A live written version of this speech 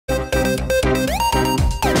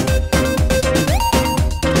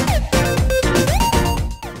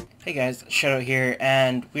guys, Shadow here,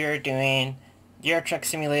 and we are doing Euro Truck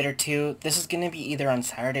Simulator 2. This is going to be either on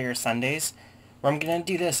Saturday or Sundays. Where I'm going to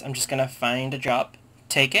do this, I'm just going to find a job,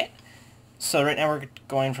 take it. So right now we're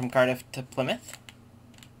going from Cardiff to Plymouth.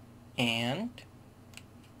 And...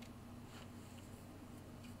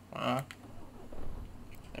 there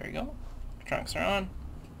we go. Trunks are on.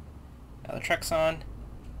 Now the truck's on.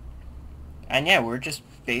 And yeah, we're just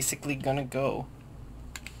basically going to go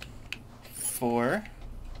for...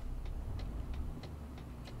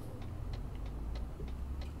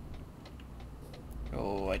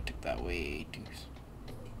 Oh, I took that way too.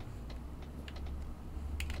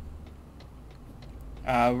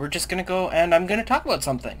 We're just gonna go and I'm gonna talk about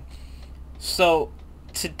something. So,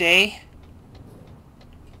 today,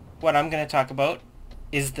 what I'm gonna talk about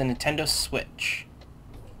is the Nintendo Switch.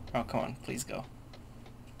 Oh, come on, please go.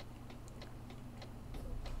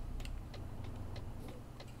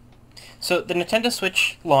 So, the Nintendo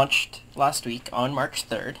Switch launched last week on March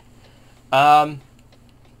 3rd.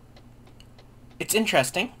 It's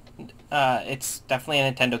interesting. It's definitely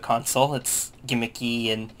a Nintendo console. It's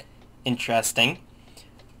gimmicky and interesting.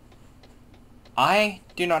 I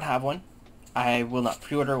do not have one. I will not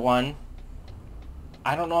pre-order one.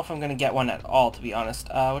 I don't know if I'm going to get one at all, to be honest.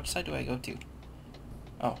 Which side do I go to?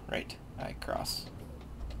 Oh, right. I cross.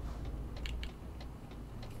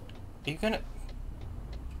 Are you going to...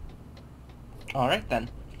 Alright then.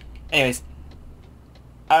 Anyways.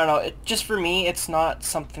 I don't know. Just for me, it's not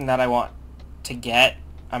something that I want to get.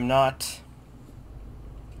 I'm not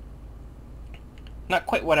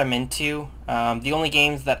quite what I'm into. The only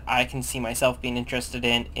games that I can see myself being interested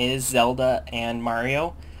in is Zelda and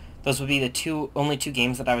Mario. Those would be the only two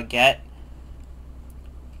games that I would get.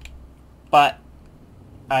 But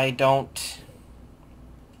I don't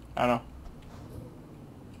know.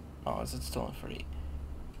 Oh, is it still in 48?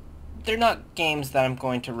 They're not games that I'm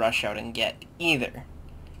going to rush out and get either.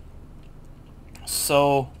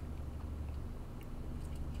 So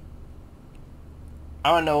I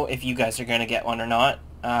don't know if you guys are going to get one or not.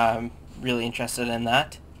 I'm really interested in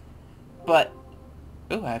that. But,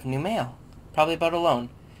 ooh, I have new mail. Probably about a loan.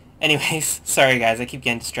 Anyways, sorry guys, I keep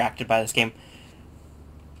getting distracted by this game.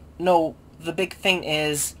 No, the big thing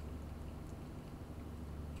is,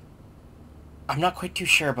 I'm not quite too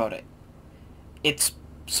sure about it. It's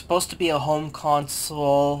supposed to be a home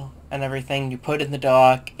console and everything. You put it in the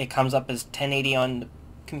dock, it comes up as 1080 on the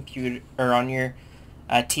computer, or on your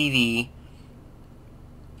TV.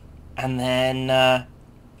 And then,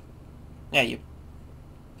 yeah, you're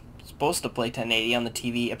supposed to play 1080 on the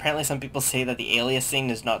TV. Apparently some people say that the aliasing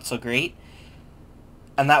is not so great.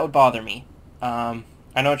 And that would bother me. I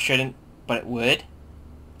know it shouldn't, but it would.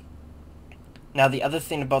 Now the other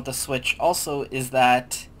thing about the Switch also is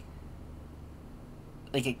that,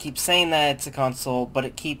 like, it keeps saying that it's a console, but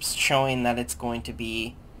it keeps showing that it's going to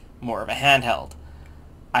be more of a handheld.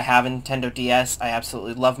 I have a Nintendo DS. I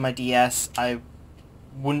absolutely love my DS. I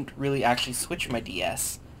wouldn't really actually switch my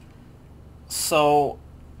DS. So,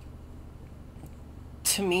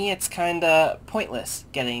 to me, it's kinda pointless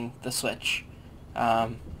getting the Switch.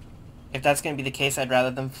 If that's gonna be the case, I'd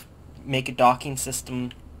rather them make a docking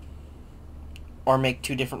system or make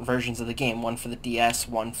two different versions of the game. One for the DS,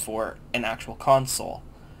 one for an actual console.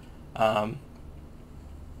 That's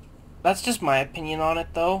just my opinion on it,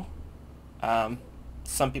 though.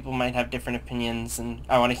 Some people might have different opinions, and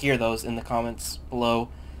I want to hear those in the comments below.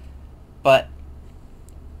 But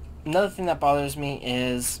another thing that bothers me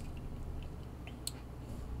is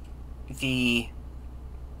the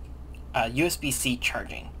USB-C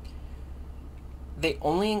charging. They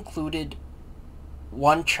only included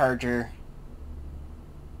one charger,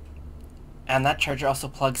 and that charger also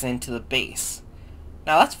plugs into the base.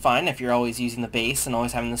 Now that's fine if you're always using the base and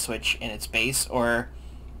always having the Switch in its base, or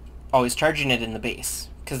always charging it in the base,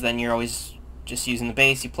 because then you're always just using the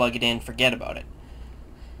base, you plug it in, forget about it.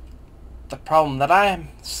 The problem that I'm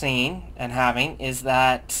seeing and having is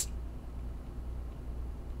that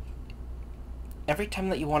every time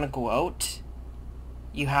that you want to go out,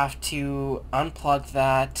 you have to unplug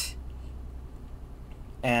that,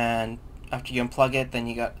 and after you unplug it, then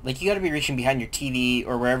you got to be reaching behind your TV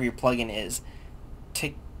or wherever your plug-in is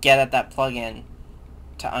to get at that plug-in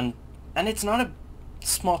and it's not a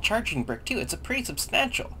small charging brick too. It's a pretty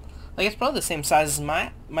substantial. Like, it's probably the same size as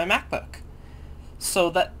my MacBook. So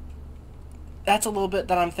that's a little bit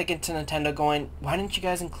that I'm thinking to Nintendo, going, why didn't you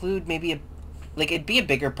guys include maybe it'd be a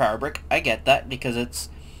bigger power brick. I get that, because it's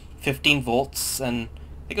 15 volts and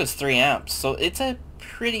I think it was 3 amps. So it's a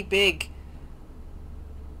pretty big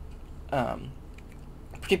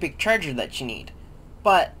charger that you need.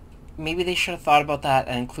 But maybe they should have thought about that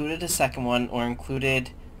and included a second one, or included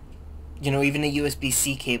you know, even a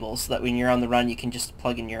USB-C cable so that when you're on the run you can just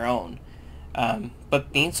plug in your own.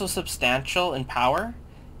 But being so substantial in power,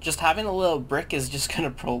 just having a little brick is just going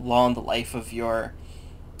to prolong the life of your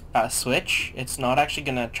Switch. It's not actually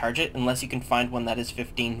going to charge it unless you can find one that is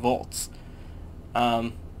 15 volts.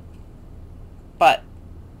 But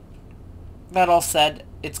that all said,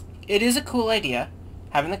 it is a cool idea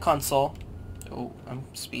having the console. Oh, I'm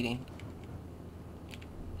speeding.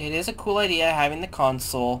 It is a cool idea having the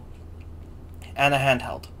console and a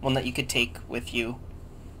handheld, one that you could take with you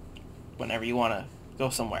whenever you want to go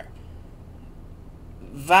somewhere.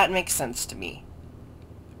 That makes sense to me.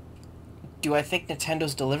 Do I think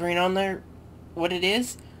Nintendo's delivering on what it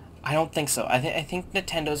is? I don't think so. I think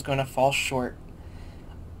Nintendo's going to fall short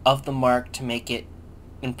of the mark to make it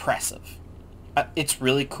impressive. It's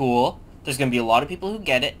really cool. There's going to be a lot of people who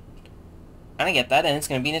get it. And I get that. And it's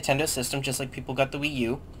going to be a Nintendo system just like people got the Wii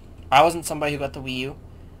U. I wasn't somebody who got the Wii U.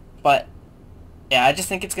 But, yeah, I just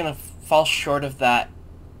think it's going to fall short of that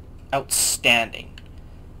outstanding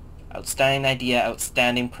idea,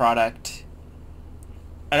 outstanding product.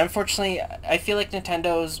 And unfortunately, I feel like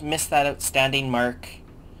Nintendo's missed that outstanding mark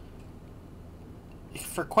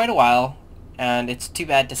for quite a while, and it's too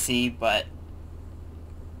bad to see, but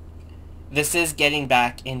this is getting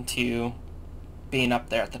back into being up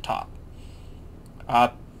there at the top.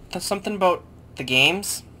 There's something about the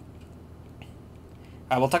games.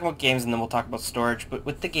 We'll talk about games and then we'll talk about storage, but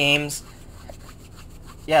with the games,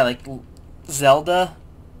 yeah, like Zelda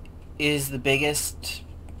is the biggest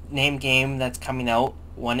name game that's coming out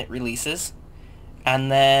when it releases,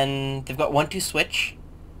 and then they've got 1-2 Switch,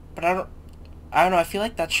 but I don't know, I feel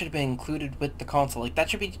like that should have been included with the console. Like, that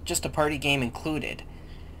should be just a party game included.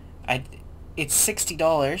 It's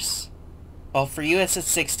 $60. Well, for US it's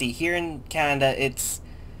 60. Here in Canada it's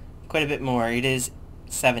quite a bit more. It is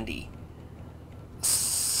 70.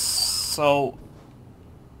 So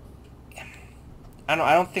I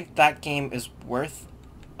don't think that game is worth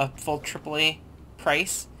a full AAA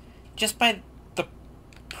price just by the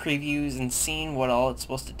previews and seeing what all it's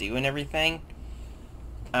supposed to do and everything.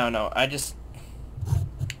 I don't know. I just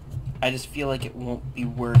feel like it won't be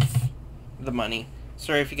worth the money.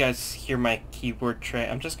 Sorry if you guys hear my keyboard tray.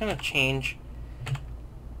 I'm just gonna change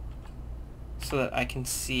so that I can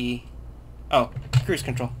see. Oh, cruise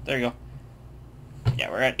control. There you go. Yeah,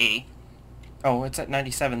 we're at 80. Oh, it's at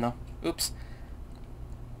 97 though. Oops.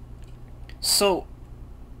 So,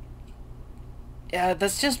 yeah,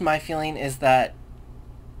 that's just my feeling, is that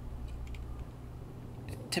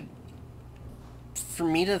for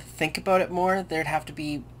me to think about it more, there'd have to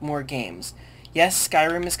be more games. Yes,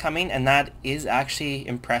 Skyrim is coming, and that is actually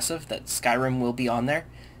impressive that Skyrim will be on there,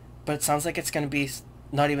 but it sounds like it's going to be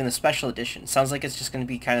not even the special edition. It sounds like it's just going to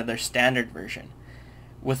be kind of their standard version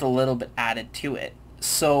with a little bit added to it.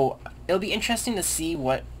 So it'll be interesting to see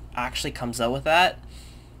what actually comes out with that,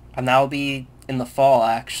 and that will be in the fall,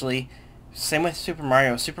 actually. Same with Super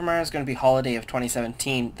Mario. Super Mario is going to be holiday of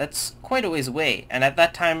 2017. That's quite a ways away, and at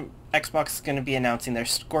that time Xbox is going to be announcing their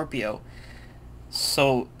Scorpio.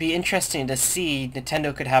 So be interesting to see.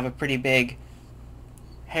 Nintendo could have a pretty big,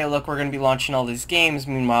 hey look, we're going to be launching all these games,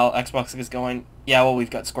 meanwhile Xbox is going, yeah, well, we've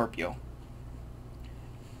got Scorpio.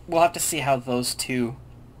 We'll have to see how those two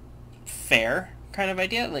fare, kind of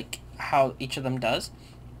idea, like how each of them does.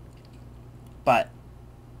 But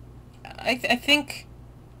I think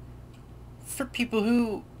for people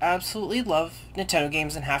who absolutely love Nintendo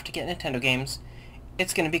games and have to get Nintendo games,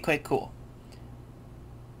 it's going to be quite cool.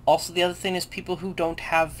 Also, the other thing is people who don't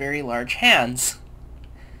have very large hands.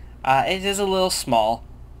 It is a little small.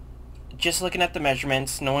 Just looking at the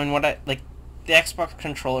measurements, knowing what the Xbox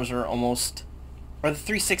controllers are almost, or the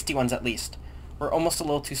 360 ones at least, were almost a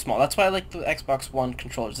little too small. That's why I like the Xbox One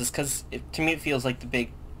controllers, is because to me it feels like the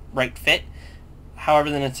big right fit. However,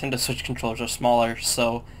 the Nintendo Switch controllers are smaller,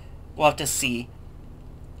 so we'll have to see.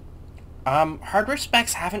 Hardware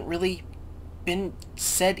specs haven't really been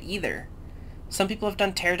said either. Some people have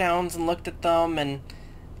done teardowns and looked at them, and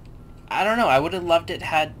I don't know, I would have loved it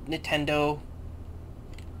had Nintendo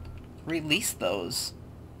released those,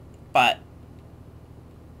 but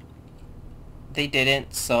they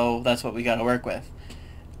didn't, so that's what we gotta work with.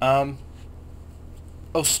 Oh,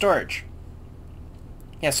 storage.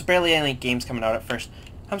 Yeah, so barely any games coming out at first.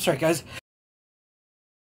 I'm sorry, guys.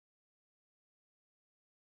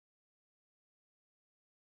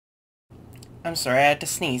 I'm sorry, I had to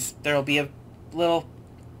sneeze. There'll be a little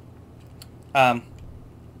cut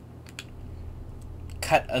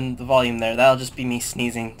in the volume there. That'll just be me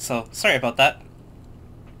sneezing, so sorry about that.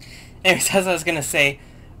 Anyways, as I was gonna say,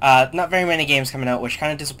 not very many games coming out, which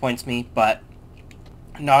kind of disappoints me, but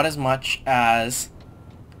not as much as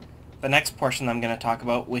the next portion I'm going to talk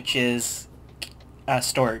about, which is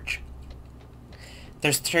storage.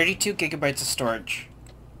 There's 32 gigabytes of storage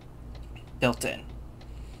built in.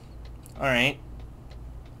 Alright.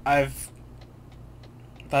 That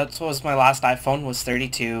was my last iPhone, was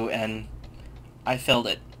 32, and I filled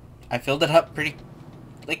it. I filled it up pretty,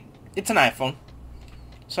 like, it's an iPhone.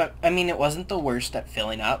 So, I mean, it wasn't the worst at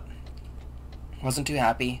filling up. Wasn't too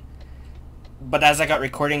happy. But as I got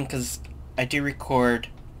recording, because I do record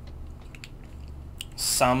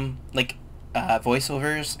some, like,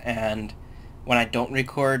 voiceovers, and when I don't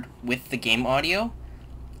record with the game audio,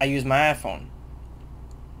 I use my iPhone.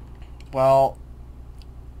 Well,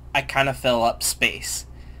 I kind of fill up space.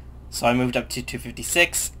 So I moved up to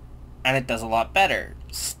 256, and it does a lot better.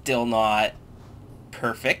 Still not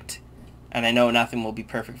perfect, and I know nothing will be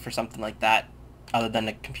perfect for something like that other than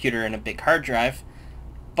a computer and a big hard drive,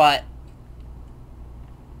 but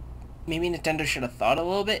maybe Nintendo should have thought a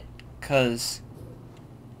little bit, because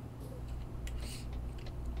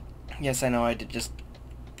yes, I know I did just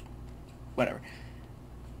whatever.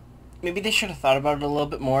 Maybe they should have thought about it a little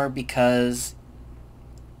bit more, because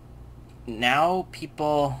now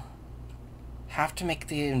people have to make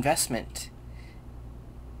the investment.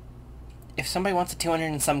 If somebody wants a 200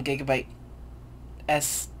 and some gigabyte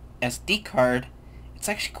SD card, it's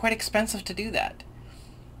actually quite expensive to do that.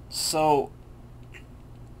 So,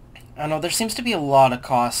 I don't know, there seems to be a lot of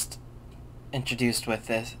cost introduced with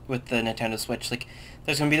this, with the Nintendo Switch. Like,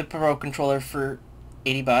 there's going to be the Pro controller for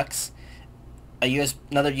 $80,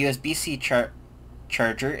 another USB-C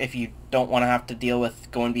charger if you don't want to have to deal with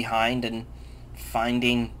going behind and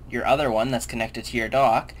finding your other one that's connected to your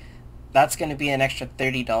dock. That's going to be an extra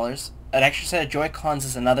 $30. An extra set of Joy-Cons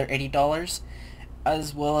is another $80,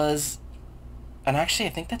 as well as, and actually I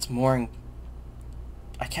think that's more in,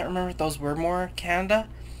 I can't remember if those were more in Canada,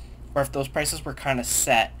 or if those prices were kind of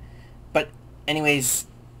set. But anyways,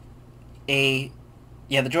 the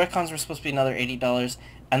Joy-Cons were supposed to be another $80,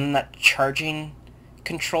 and then that charging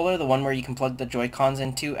controller, the one where you can plug the Joy-Cons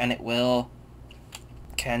into, and it will,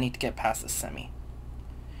 okay, I need to get past this semi.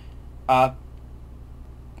 Oh,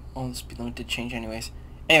 the speed limit did change anyways.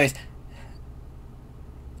 Anyways,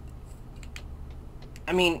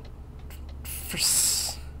 I mean,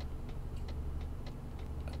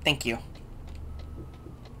 thank you.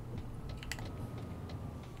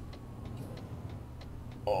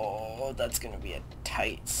 Oh, that's gonna be a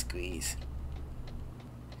tight squeeze.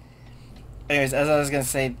 Anyways, as I was gonna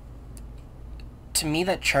say, to me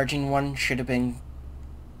that charging one should have been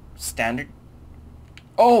standard.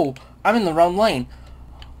 Oh, I'm in the wrong lane.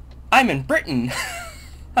 I'm in Britain.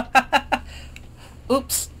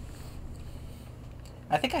 Oops.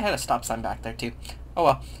 I think I had a stop sign back there too. Oh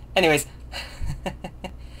well. Anyways.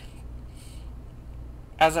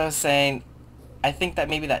 As I was saying, I think that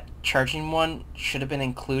maybe that charging one should have been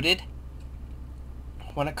included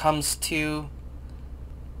when it comes to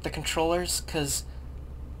the controllers, because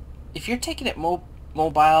if you're taking it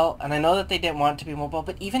mobile, and I know that they didn't want it to be mobile,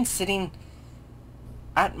 but even sitting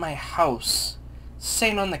at my house,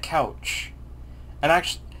 sitting on the couch, and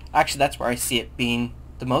actually that's where I see it being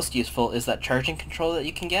the most useful, is that charging controller that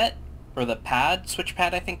you can get, or the pad, switch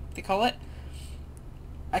pad I think they call it.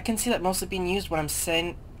 I can see that mostly being used when I'm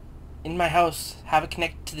sitting in my house, have it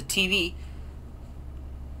connected to the TV.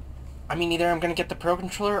 I mean, either I'm going to get the Pro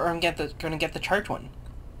controller or I'm going to get the charge one.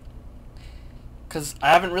 Because I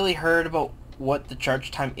haven't really heard about what the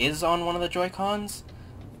charge time is on one of the Joy-Cons,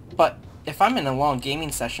 but if I'm in a long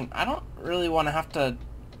gaming session, I don't really want to have to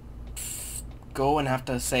go and have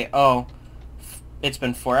to say, oh, it's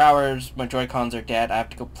been 4 hours, my Joy-Cons are dead, I have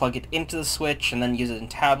to go plug it into the Switch and then use it in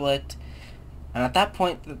tablet. And at that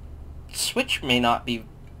point, the Switch may not be,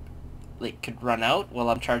 like, could run out while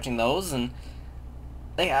I'm charging those, and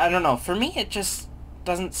I don't know. For me, it just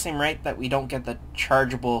doesn't seem right that we don't get the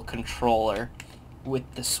chargeable controller with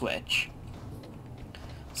the Switch.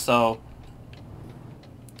 So,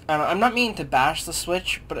 I'm not meaning to bash the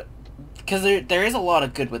Switch, but because there is a lot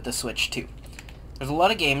of good with the Switch too. There's a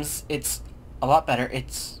lot of games. It's a lot better.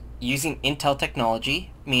 It's using Intel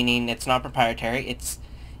technology, meaning it's not proprietary.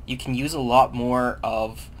 You can use a lot more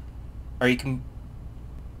of, or you can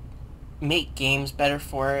make games better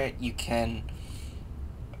for it. You can,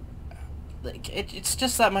 like, it's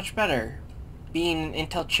just that much better being an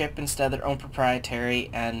Intel chip instead of their own proprietary.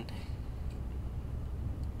 And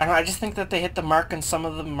I don't know, I just think that they hit the mark on some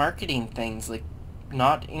of the marketing things, like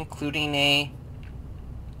not including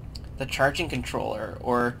the charging controller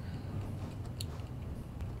or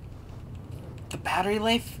the battery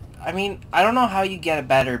life. I mean, I don't know how you get a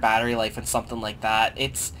better battery life in something like that.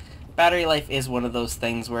 Battery life is one of those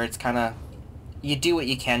things where it's kind of you do what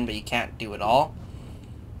you can, but you can't do it all.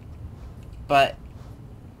 But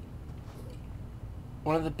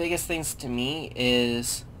one of the biggest things to me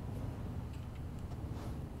is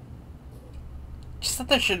just that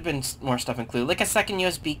there should have been more stuff included. Like a second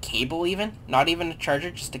USB cable even. Not even a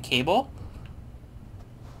charger, just a cable.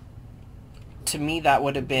 To me, that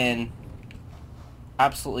would have been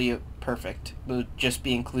absolutely perfect. It would just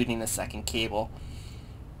be including the second cable.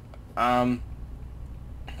 Same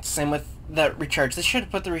with the recharge. They should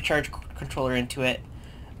have put the recharge controller into it.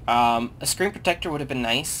 A screen protector would have been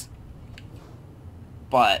nice.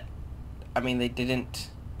 But, I mean, they didn't...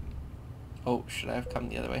 Oh, should I have come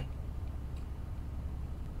the other way?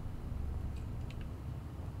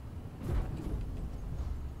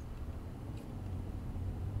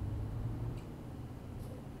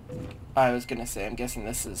 I was gonna say, I'm guessing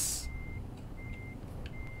this is...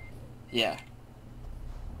 Yeah.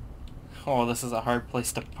 Oh, this is a hard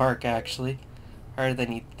place to park, actually. Harder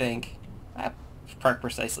than you'd think. Park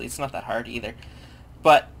precisely. It's not that hard either.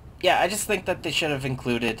 But, yeah, I just think that they should have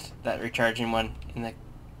included that recharging one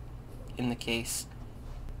in the case.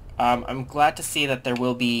 I'm glad to see that there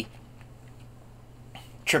will be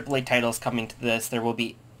AAA titles coming to this. There will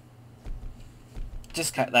be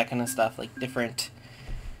just that kind of stuff, like different...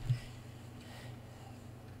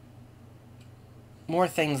 more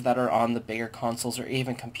things that are on the bigger consoles or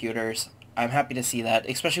even computers. I'm happy to see that,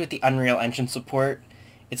 especially with the Unreal Engine support.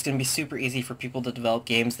 It's going to be super easy for people to develop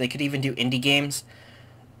games. They could even do indie games.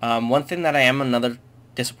 One thing that I am another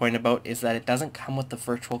disappointed about is that it doesn't come with the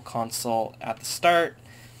Virtual Console at the start.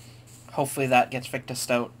 Hopefully that gets fixed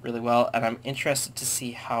out really well, and I'm interested to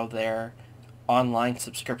see how their online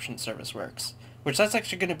subscription service works. Which that's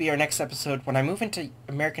actually going to be our next episode. When I move into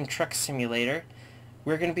American Truck Simulator,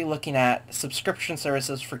 we're going to be looking at subscription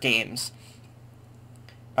services for games.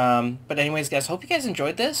 But anyways, guys, hope you guys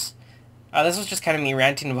enjoyed this. This was just kind of me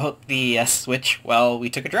ranting about the Switch while we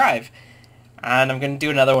took a drive. And I'm going to do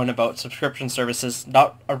another one about subscription services.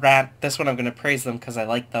 Not a rant. This one I'm going to praise them because I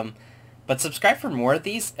like them. But subscribe for more of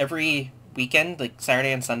these every weekend, like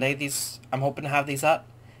Saturday and Sunday. I'm hoping to have these up.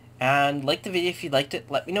 And like the video if you liked it.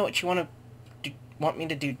 Let me know what you want me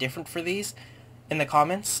to do different for these in the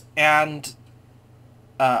comments. And...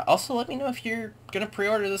 also, let me know if you're going to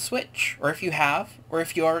pre-order the Switch, or if you have, or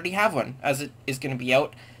if you already have one, as it is going to be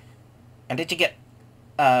out. And did you get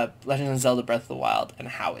Legend of Zelda Breath of the Wild, and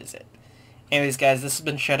how is it? Anyways, guys, this has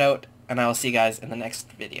been Shutout, and I will see you guys in the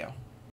next video.